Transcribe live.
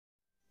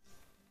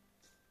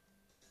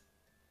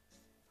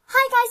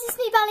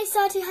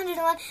Star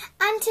 201,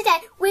 and today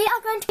we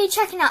are going to be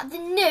checking out the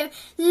new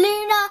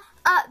lunar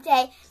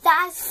update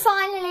that has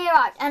finally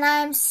arrived, and I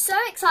am so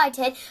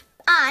excited.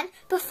 And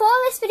before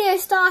this video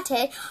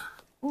started,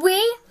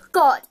 we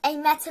got a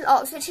metal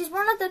ox, which is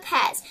one of the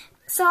pets,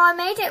 so I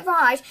made it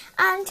ride,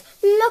 and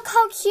look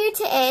how cute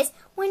it is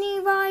when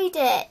you ride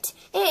it.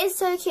 It is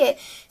so cute.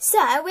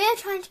 So we are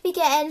trying to be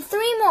getting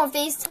 3 more of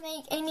these to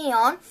make a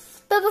neon.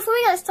 But before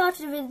we get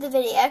started with the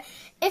video,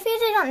 if you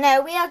do not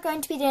know, we are going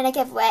to be doing a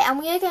giveaway, and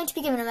we are going to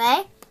be giving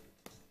away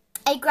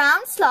a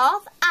ground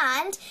sloth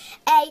and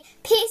a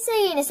pizza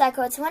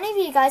unicycle to one of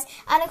you guys.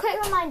 And a quick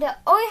reminder,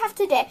 all you have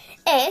to do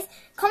is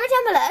comment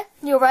down below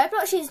your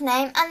Roblox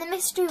username and the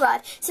mystery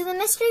word. So the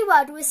mystery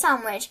word was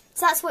sandwich,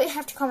 so that's what you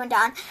have to comment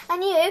down,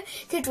 and you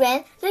could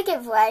win the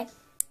giveaway.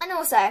 And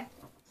also,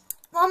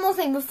 one more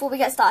thing before we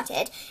get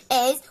started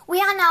is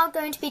we are now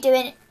going to be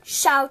doing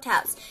shout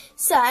outs.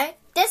 So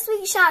this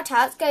week's shout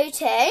outs go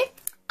to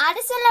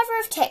Addison Lover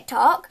of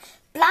TikTok,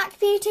 Black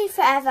Beauty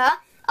Forever,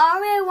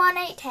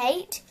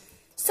 Ario188,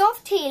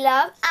 Soft Tea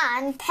Love,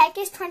 and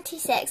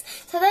Peggis26.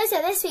 So those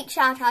are this week's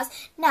shout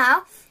outs.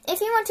 Now, if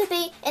you want to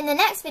be in the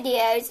next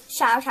video's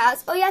shout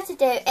outs, all you have to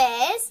do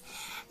is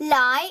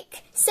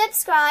like,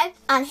 subscribe,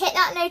 and hit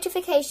that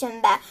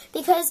notification bell,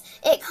 because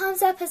it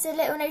comes up as a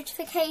little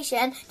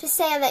notification to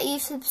say that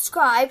you've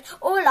subscribed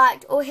or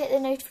liked or hit the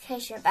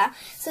notification bell.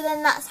 So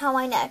then that's how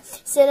I know.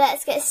 So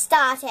let's get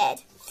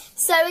started.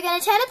 So we're going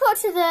to teleport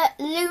to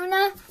the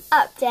lunar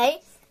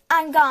update,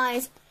 and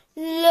guys,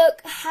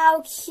 look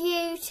how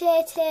cute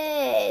it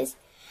is.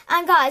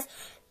 And guys,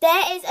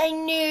 there is a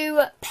new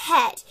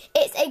pet.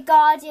 It's a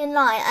guardian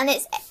lion, and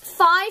it's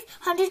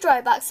 500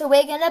 Robux, so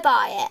we're going to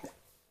buy it.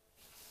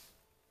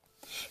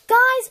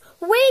 Guys,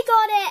 we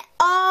got it.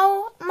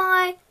 Oh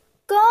my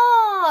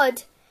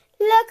god.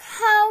 Look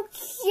how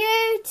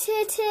cute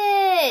it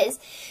is.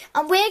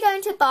 And we're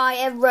going to buy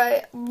a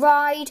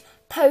ride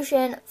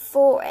potion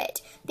for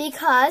it,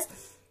 because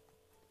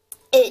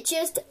it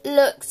just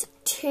looks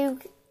too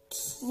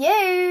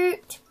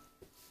cute.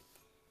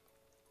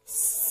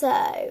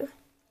 So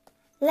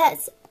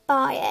let's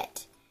buy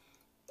it.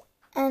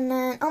 And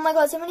then, oh my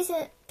god, so many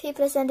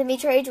people are sending me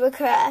trade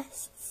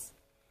requests.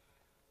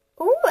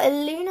 Ooh, a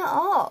lunar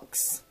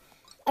ox.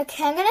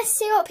 Okay, I'm going to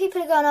see what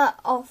people are going to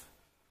offer.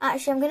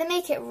 Actually, I'm going to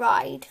make it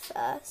ride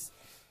first.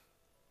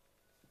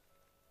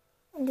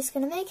 I'm just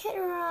going to make it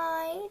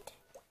ride.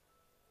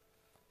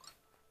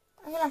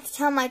 I'm going to have to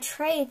turn my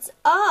trades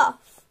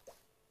off.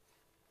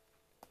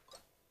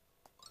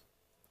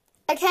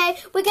 Okay,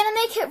 we're going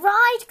to make it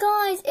ride,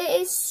 guys.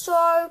 It is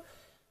so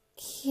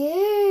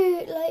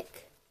cute.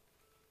 Like,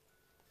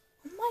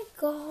 oh my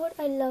god,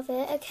 I love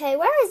it. Okay,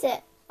 where is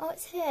it? Oh,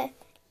 it's here.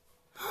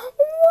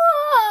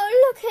 Whoa,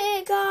 look at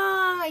it,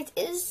 guys.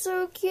 It's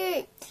so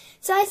cute.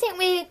 So I think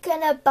we're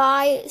going to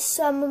buy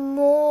some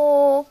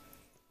more.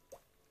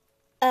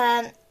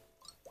 Oh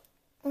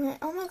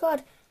my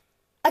god.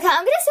 Okay,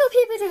 I'm going to see what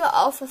people are going to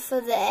offer for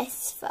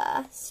this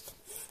first.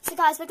 So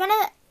guys, we're going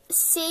to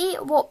see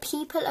what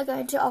people are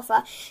going to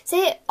offer. So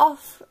they're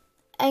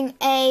offering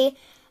a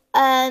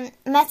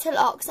metal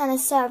ox and a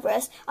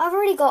Cerberus. I've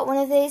already got one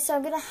of these, so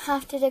I'm going to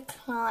have to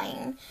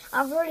decline.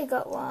 I've already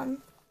got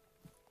one.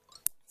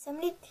 So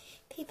many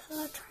people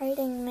are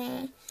trading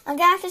me. I'm going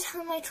to have to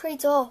turn my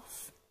trades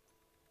off.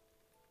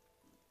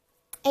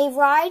 A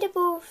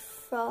rideable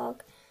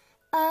frog.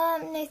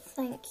 No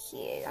thank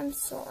you. I'm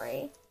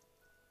sorry.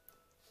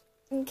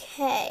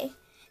 Okay.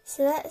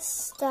 So let's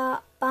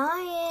start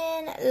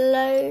buying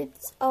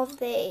loads of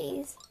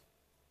these.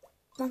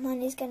 My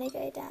money's going to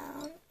go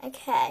down.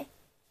 Okay.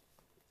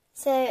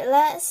 So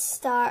let's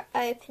start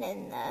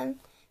opening them.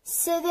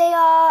 So they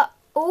are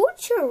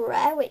ultra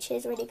rare, which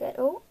is really good.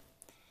 Oh.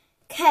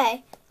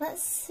 Okay,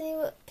 let's see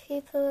what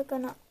people are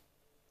going to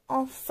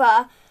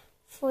offer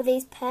for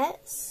these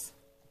pets.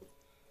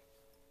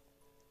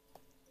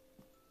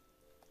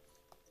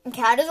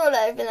 Okay, I just want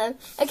to open them.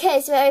 Okay,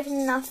 so we're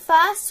opening our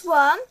first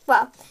one.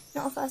 Well,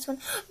 not our first one.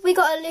 We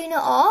got a lunar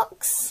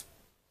ox.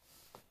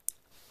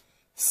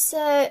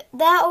 So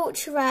they're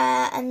ultra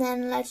rare and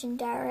then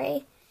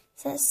legendary.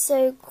 So that's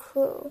so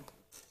cool.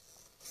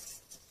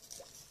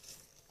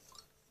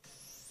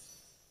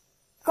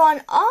 Got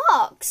an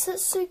ox.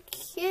 That's so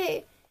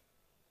cute.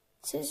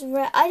 So it's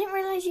rare. I didn't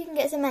realise you can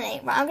get so many.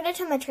 Right, I'm going to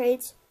turn my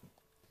trades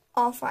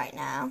off right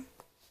now.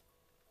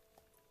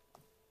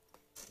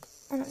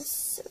 And I'm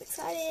so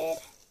excited.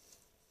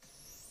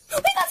 We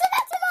got a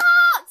metal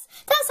ox!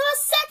 That's our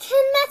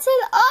second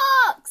metal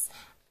ox!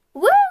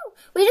 Woo!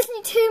 We just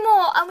need 2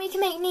 more and we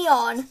can make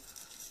neon.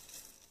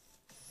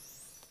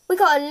 We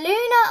got a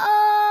lunar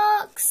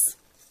ox.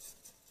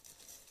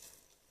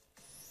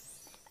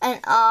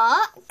 An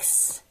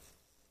ox.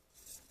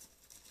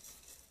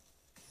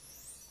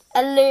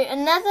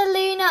 Another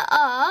lunar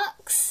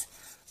ox.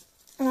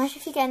 Imagine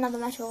if you get another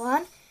metal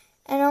one.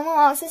 A normal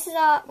ox. This is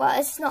our, well,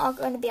 this is not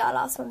going to be our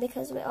last one,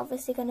 because we're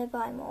obviously going to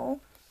buy more.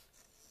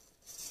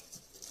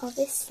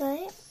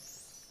 Obviously.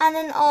 And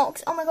an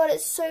ox. Oh my god,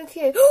 it's so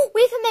cute.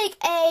 We can make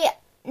a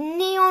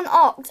neon neon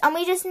ox. And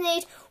we just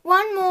need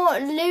one more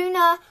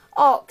lunar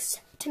ox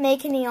to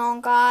make a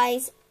neon,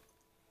 guys.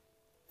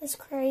 That's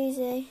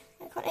crazy.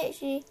 I can't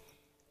actually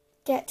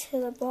get to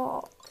the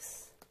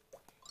box.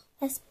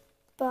 Let's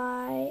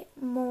buy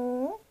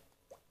more.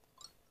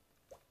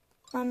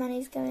 My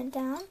money's going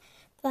down.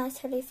 But that's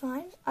totally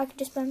fine. I can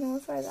just buy more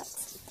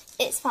Robux.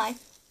 It's fine.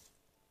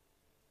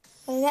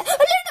 There we go. A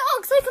lunar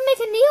ox! I can make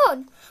a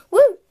neon!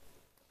 Woo!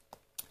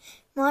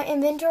 My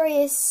inventory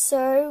is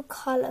so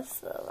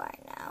colourful right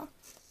now.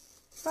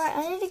 Right,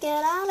 I need to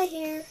get out of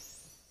here.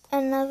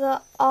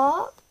 Another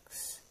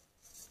ox.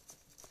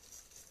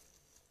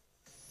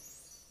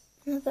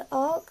 Another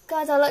ox.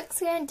 Guys, our luck's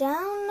going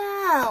down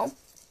now.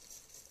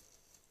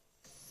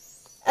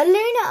 A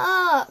lunar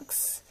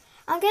ox.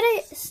 I'm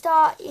going to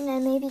start,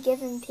 maybe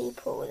giving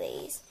people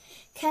these.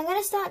 Okay, I'm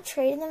going to start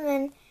trading them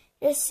and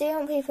just see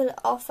what people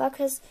offer,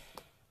 because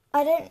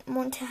I don't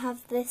want to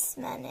have this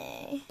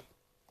many.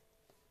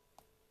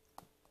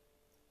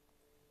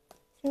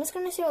 I'm just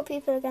going to see what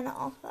people are going to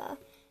offer.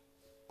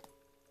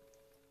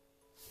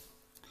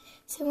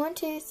 So 1,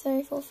 2,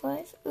 3, 4,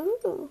 5.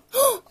 Ooh.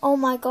 Oh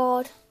my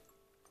god.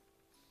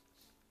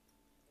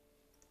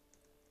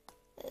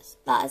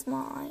 That is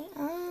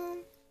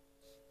mine.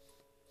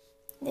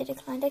 They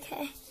declined.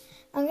 Okay.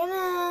 I'm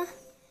gonna...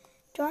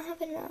 Do I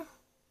have enough?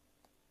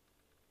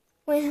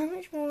 Wait, how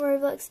much more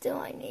Robux do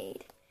I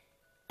need?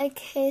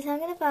 Okay, so I'm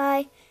gonna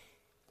buy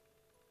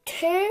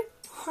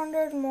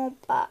 200 more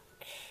bucks.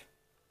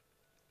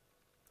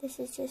 This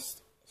is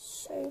just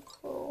so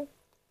cool.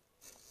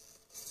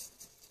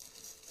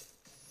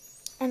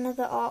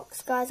 Another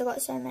ox. Guys, I've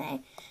got so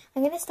many.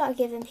 I'm going to start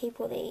giving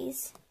people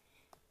these.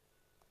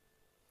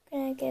 I'm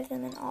going to give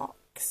them an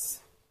ox.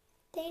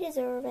 They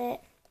deserve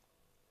it.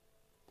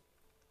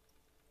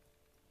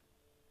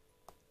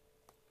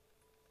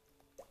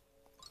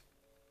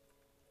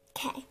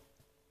 Okay.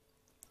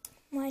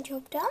 My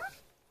job done.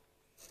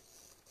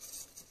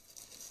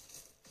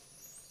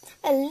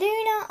 A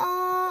lunar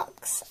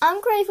ox.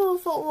 I'm grateful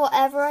for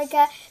whatever I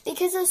get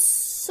because it's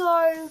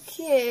so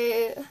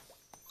cute.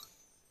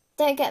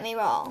 Don't get me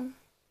wrong.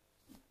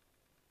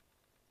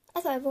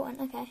 I thought I bought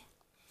one. Okay.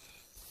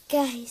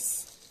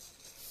 Guys.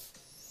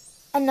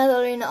 Another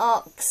lunar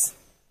ox.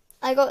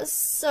 I got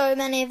so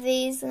many of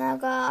these now,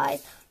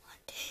 guys. 1,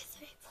 2,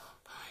 3, 4,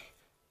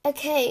 5.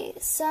 Okay,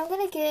 so I'm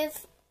going to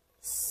give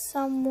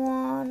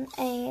someone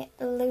a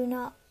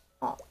lunar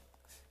ox.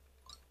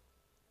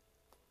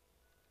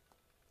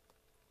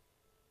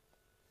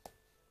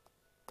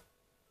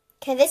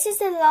 Okay, this is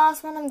the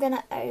last one I'm going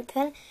to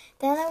open.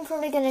 Then I'm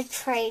probably going to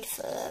trade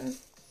for them.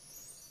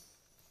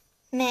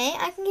 Me,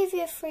 I can give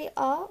you a free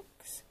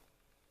ox.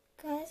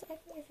 Guys, I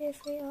can give you a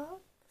free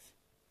ox.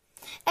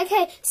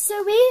 Okay,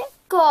 so we've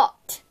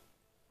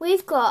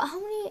got, how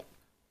many?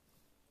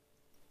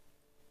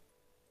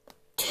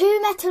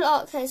 2 metal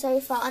oxes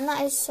so far, and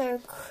that is so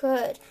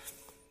good.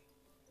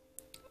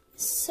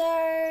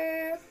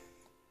 So,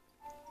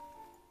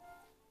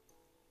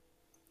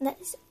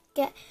 let's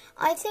get,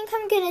 I think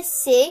I'm going to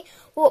see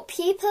what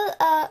people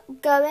are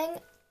going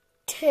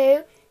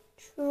to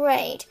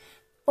trade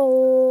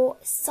for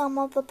some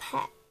of the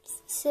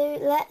pets. So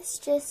let's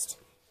just,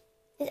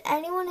 is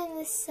anyone in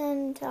the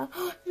center?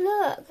 Oh,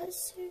 look,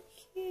 that's so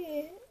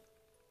cute.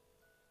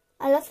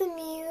 I love the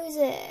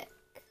music.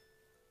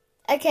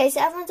 Okay,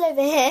 so everyone's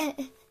over here.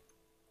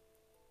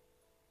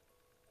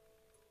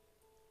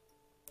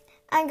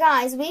 And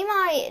guys, we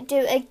might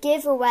do a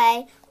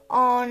giveaway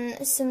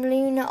on some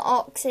lunar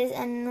oxes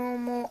and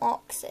normal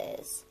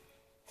oxes.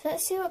 So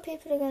let's see what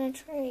people are going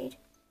to trade.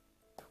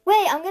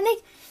 Wait, I'm going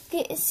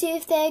to see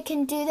if they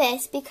can do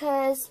this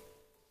because...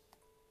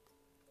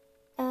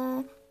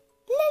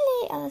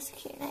 Lily, oh, that's a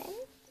cute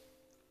name.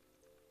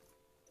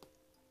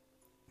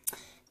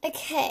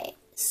 Okay,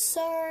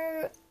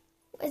 so...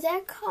 Is there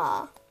a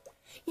car?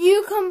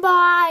 You can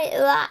buy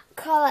that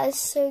car, that is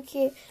so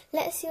cute.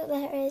 Let's see what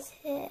there is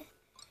here.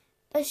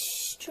 A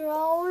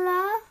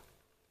stroller.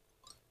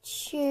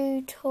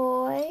 Chew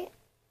toy.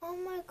 Oh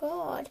my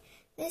god.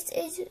 This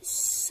is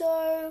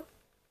so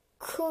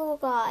cool,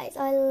 guys.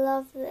 I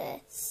love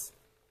this.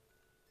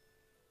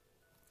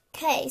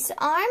 Okay, so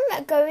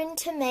I'm going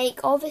to make,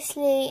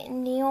 obviously,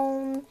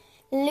 neon,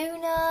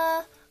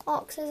 lunar,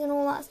 oxes and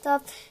all that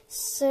stuff.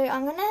 So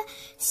I'm going to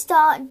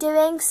start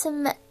doing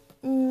some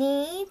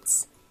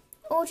needs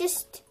or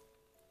just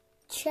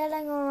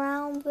chilling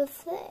around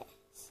with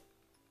this.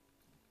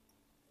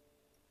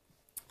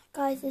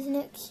 Guys, isn't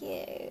it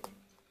cute?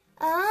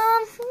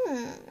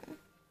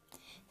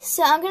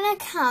 So I'm going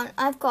to count.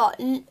 I've got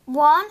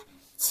 1,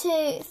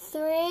 2,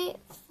 3,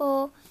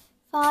 4,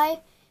 5,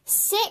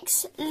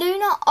 6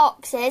 lunar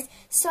oxes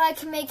so I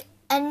can make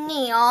a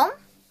neon.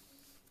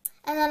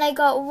 And then I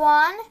got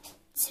 1,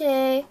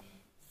 2,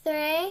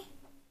 3,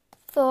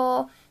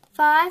 4,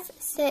 5,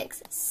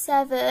 6,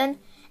 7,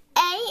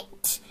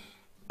 8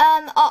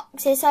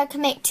 oxes so I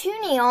can make 2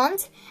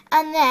 neons.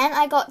 And then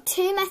I got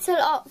 2 metal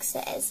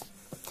oxes.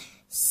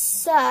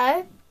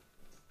 So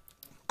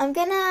I'm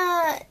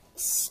gonna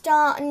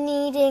start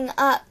kneading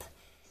up,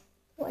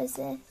 what is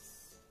this?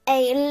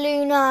 a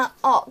lunar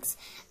ox,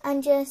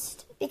 and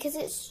just because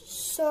it's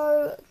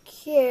so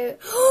cute.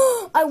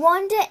 I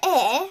wonder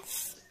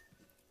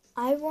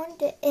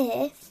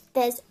if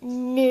there's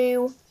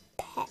new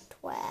pet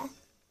wear.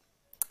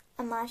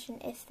 Imagine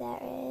if there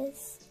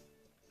is.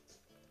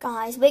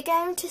 Guys, we're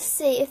going to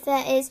see if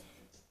there is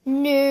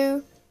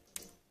new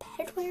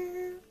pet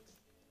wear.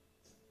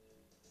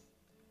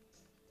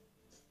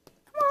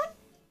 Come on.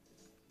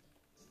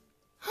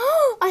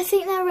 I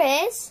think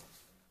there is.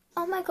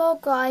 Oh my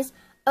god, guys.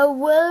 A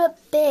wool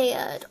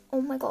beard. Oh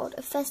my god,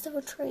 a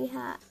festival tree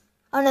hat.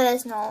 Oh no,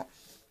 there's not.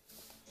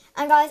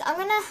 And guys, I'm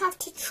going to have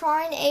to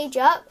try and age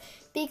up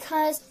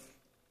because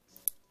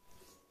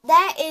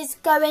there is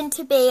going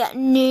to be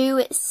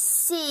new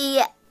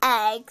sea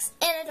eggs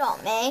in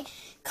Adopt Me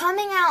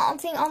coming out, I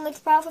think, on the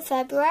 12th of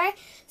February.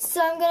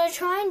 So I'm going to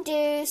try and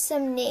do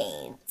some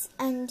needs.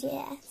 And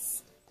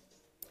yes,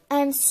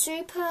 I'm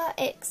super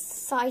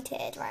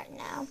excited right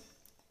now.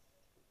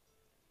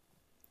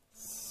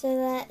 So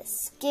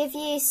let's give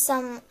you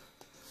some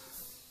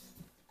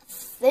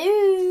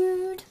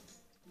food.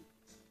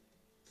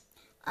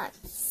 I'm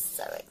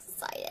so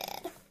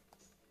excited.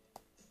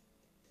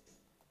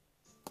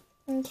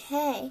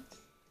 Okay,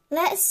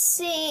 let's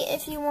see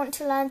if you want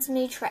to learn some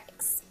new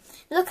tricks.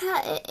 Look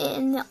at it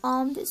in the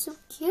arm, it's so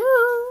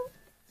cute.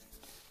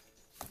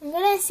 I'm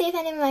going to see if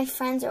any of my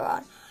friends are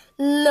on.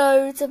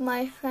 Loads of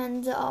my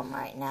friends are on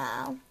right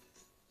now.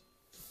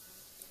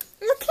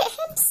 Look at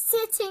him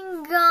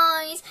sitting,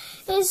 guys.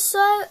 It's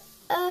so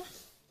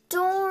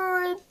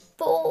adorable.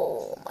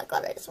 Oh my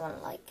god, I just want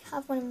to like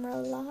have one in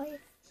real life.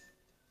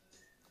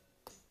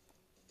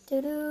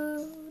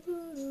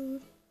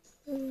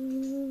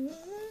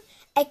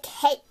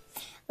 Okay,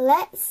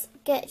 let's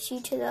get you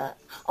to the...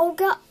 Oh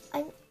god,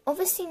 I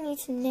obviously need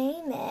to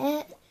name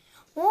it.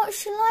 What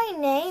should I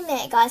name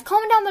it, guys?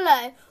 Comment down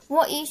below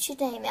what you should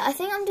name it. I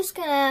think I'm just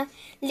going to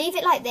leave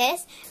it like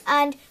this.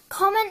 And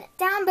comment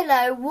down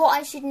below what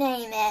I should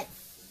name it.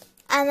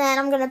 And then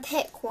I'm going to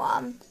pick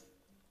one.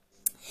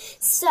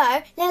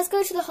 So, let's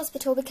go to the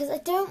hospital because I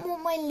don't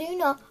want my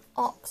lunar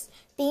ox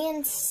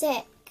being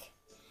sick.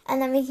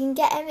 And then we can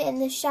get him in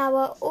the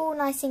shower all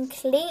nice and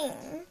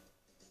clean.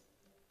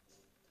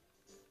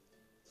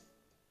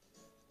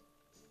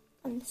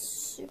 I'm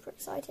super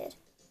excited.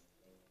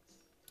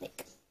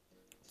 Like...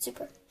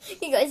 super.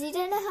 You guys, you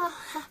don't know how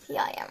happy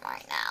I am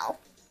right now.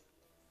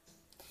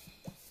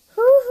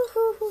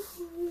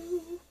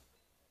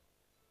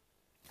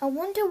 I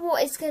wonder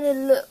what it's going to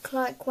look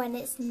like when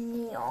it's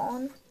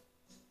neon.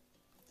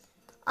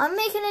 I'm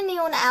making a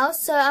neon owl,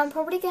 so I'm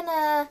probably going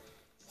to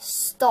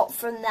stop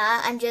from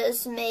that and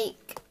just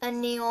make a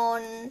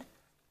neon...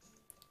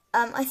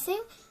 I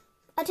think...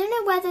 I don't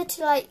know whether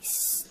to, like,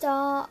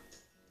 start,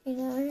 you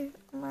know,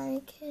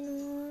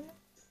 making one.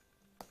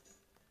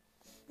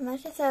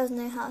 Imagine if there was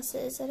no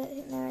houses. I don't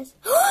think there is.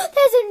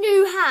 There's a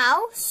new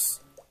house!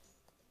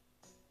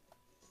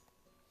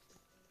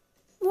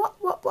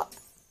 What?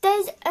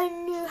 There's a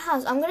new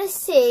house. I'm going to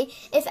see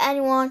if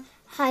anyone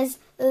has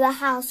the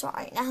house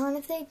right now. And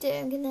if they do,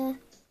 I'm going to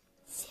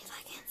see if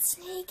I can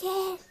sneak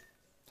in.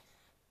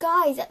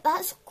 Guys,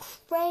 that's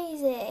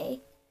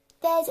crazy.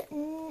 There's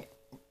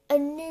a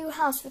new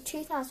house for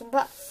 2,000.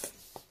 But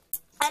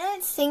I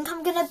don't think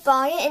I'm going to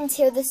buy it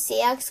until the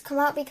sea eggs come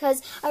out.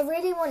 Because I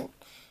really want...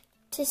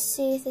 to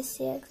see if the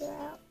sea eggs are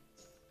out.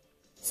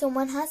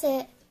 Someone has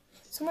it.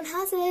 Someone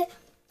has it.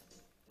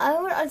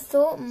 I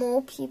thought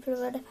more people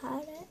would have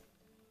had it.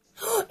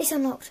 It's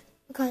unlocked.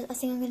 Guys, I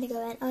think I'm going to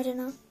go in. I don't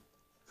know.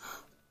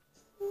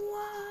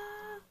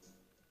 Wow.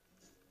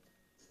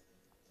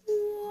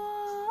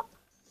 What?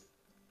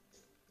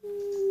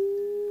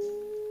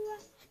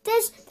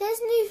 There's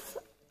new...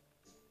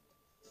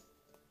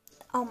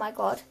 Oh my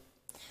god.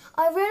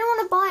 I really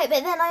want to buy it,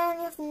 but then I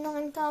only have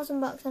 9,000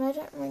 bucks and I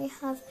don't really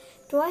have...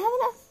 Do I have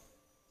enough?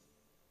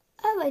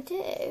 Oh, I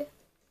do.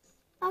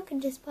 I can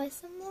just buy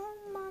some more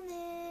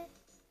money.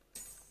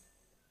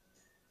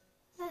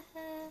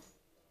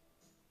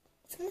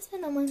 It's going to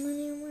spend all my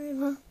money on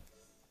whatever.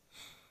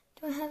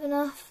 Do I have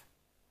enough?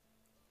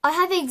 I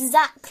have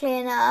exactly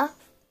enough.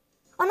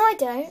 Oh, no, I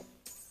don't.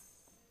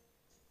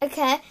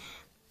 Okay.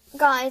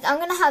 Guys, I'm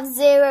going to have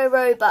 0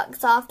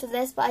 Robux after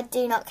this, but I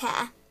do not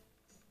care.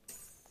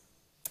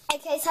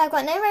 Okay, so I've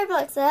got no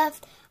Roblox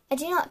left. I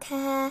do not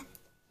care.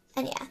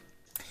 And yeah.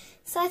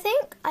 So I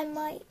think I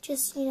might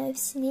just, you know,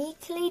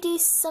 sneakily do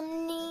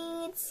some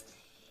needs.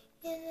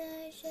 You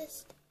know,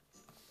 just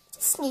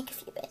sneak a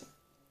few in.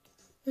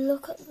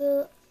 Look at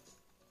the...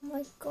 Oh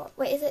my god.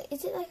 Wait, is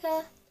it like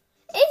a...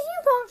 If you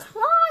can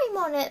climb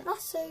on it,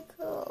 that's so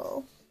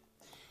cool.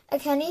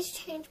 Okay, I need to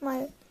change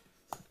my...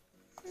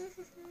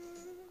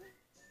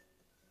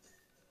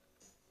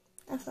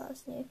 I thought it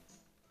was new.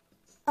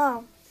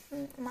 Oh.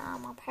 Nah,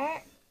 my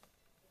pet.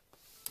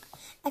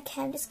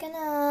 Okay, I'm just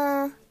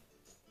gonna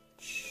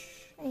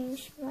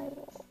change my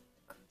walk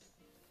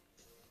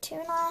to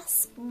a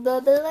nice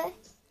bubbly,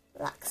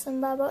 like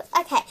some bubbles.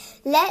 Okay,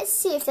 let's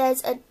see if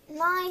there's a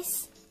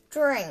nice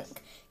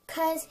drink,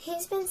 because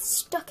he's been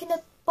stuck in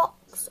a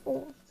box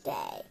all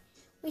day.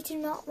 We do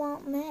not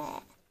want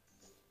that.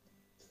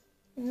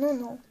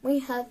 No, we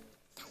have...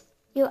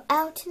 You're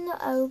out in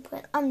the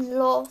open. I'm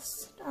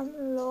lost. Where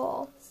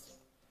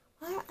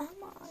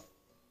am I?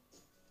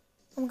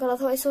 Oh my god, I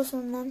thought I saw some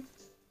of them.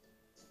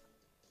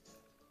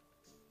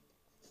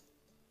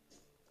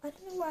 I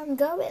don't know where I'm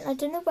going. I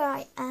don't know where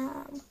I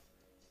am.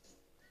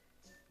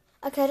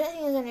 Okay, I don't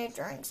think there's any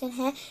drinks in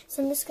here,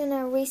 so I'm just going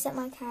to reset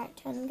my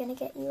character and I'm going to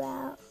get you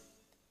out.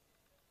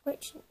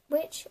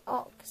 Which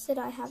ox did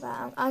I have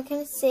out? I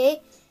can see.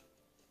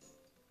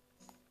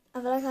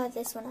 I feel like I had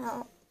this one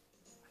out.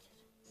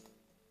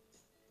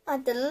 I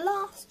had the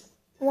last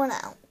one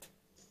out.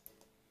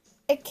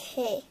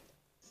 Okay.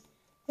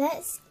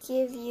 Let's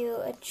give you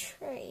a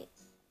treat.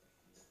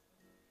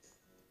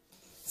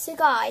 So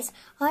guys,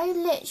 I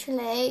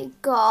literally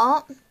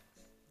got...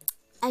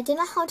 I don't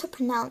know how to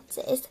pronounce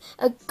it. It's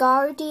a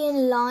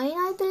guardian lion,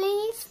 I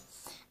believe,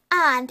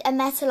 and a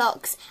metal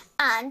ox.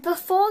 And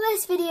before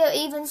this video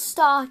even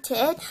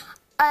started,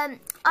 I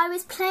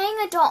was playing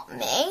Adopt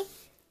Me,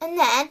 and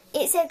then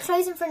it said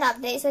closing for an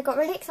update, so I got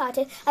really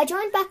excited. I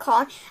joined back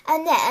on,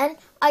 and then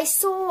I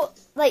saw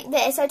like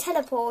this, I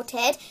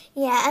teleported,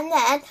 yeah, and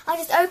then I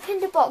just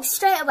opened the box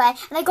straight away,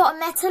 and I got a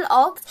metal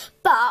ox,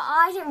 but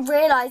I didn't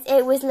realise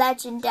it was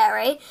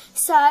legendary,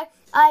 so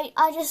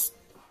I just...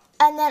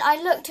 And then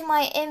I looked in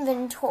my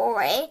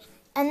inventory,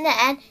 and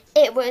then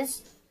it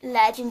was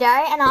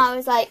legendary, and I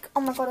was like,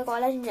 oh my god, I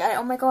got a legendary,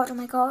 oh my god, oh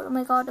my god, oh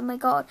my god, oh my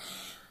god.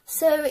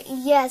 So,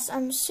 yes,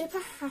 I'm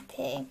super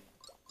happy.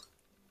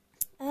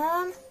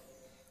 I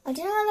don't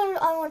know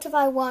whether I want to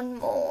buy one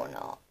more or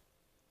not.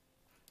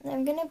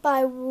 I'm going to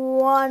buy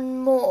one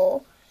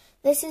more.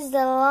 This is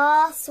the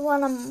last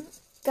one I'm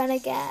going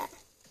to get.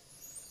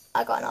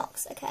 I got an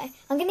ox, okay.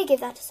 I'm going to give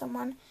that to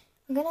someone.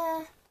 I'm going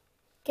to...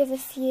 give a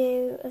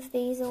few of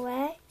these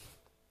away.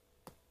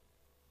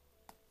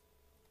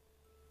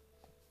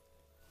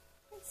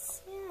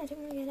 Let's see, I don't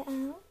want to get it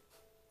out.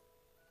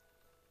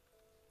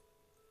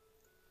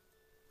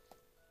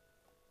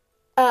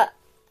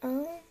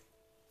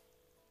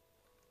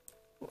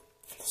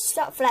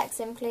 Stop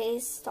flexing,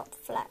 please. Stop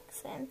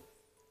flexing.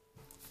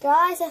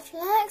 Guys, they're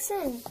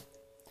flexing.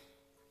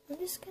 I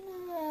just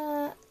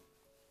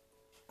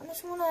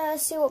want to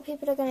see what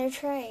people are going to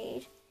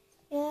trade.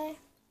 You know?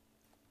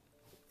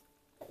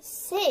 Let's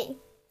see.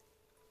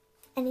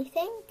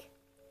 Anything?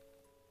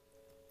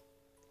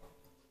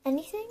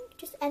 Anything?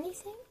 Just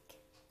anything?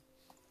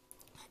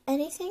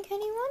 Anything,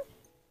 anyone?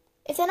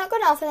 If they're not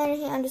going to offer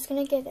anything, I'm just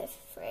going to give it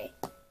for free.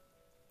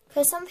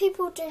 Because some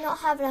people do not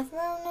have enough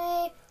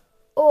money,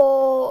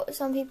 or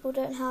some people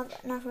don't have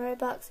enough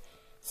Robux.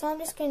 So I'm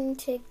just going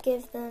to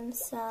give them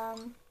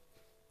some,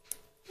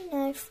 you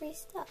know, free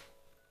stuff.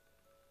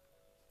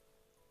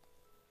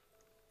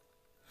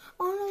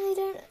 Oh no, they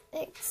don't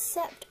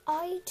accept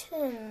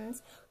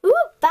items. Ooh,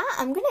 bat,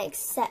 I'm going to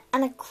accept.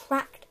 And a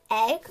cracked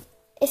egg.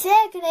 If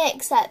they're going to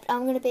accept,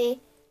 I'm going to be...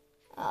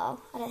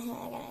 Oh, I don't think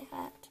they're going to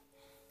accept.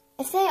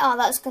 If they are,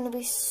 that's going to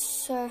be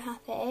so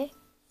happy.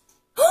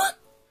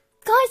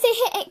 Guys, they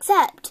hit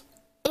accept.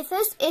 If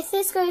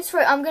this goes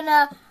through, I'm going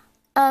to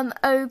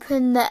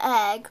open the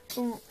egg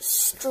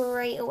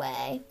straight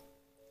away.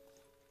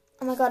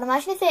 Oh my god,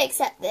 imagine if they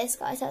accept this,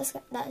 guys. That's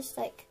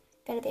like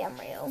going to be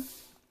unreal.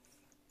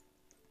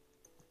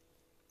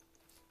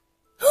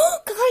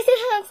 Guys, they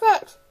didn't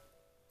accept.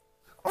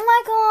 Oh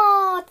my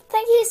god,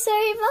 thank you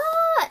so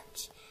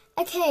much.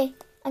 Okay,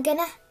 I'm going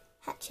to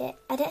hatch it.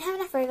 I don't have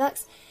enough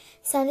Robux,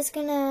 so I'm just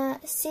going to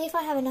see if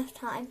I have enough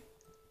time.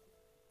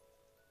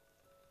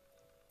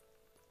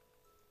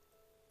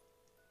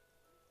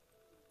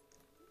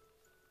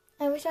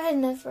 I wish I had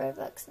enough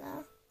Robux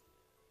now.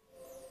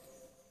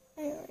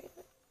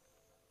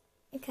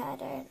 Okay, I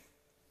don't.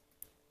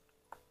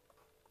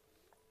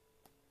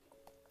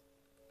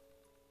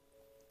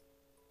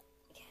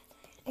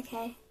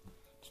 Okay,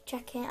 just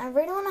checking. I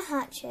really want to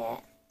hatch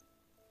it.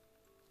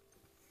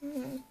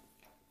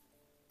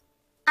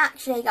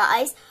 Actually,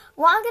 guys,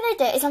 what I'm going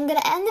to do is I'm going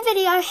to end the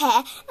video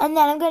here, and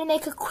then I'm going to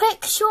make a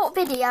quick, short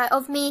video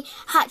of me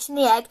hatching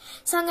the egg.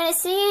 So I'm going to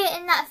see you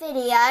in that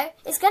video.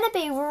 It's going to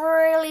be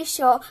really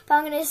short, but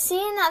I'm going to see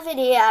you in that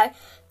video.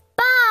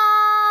 Bye!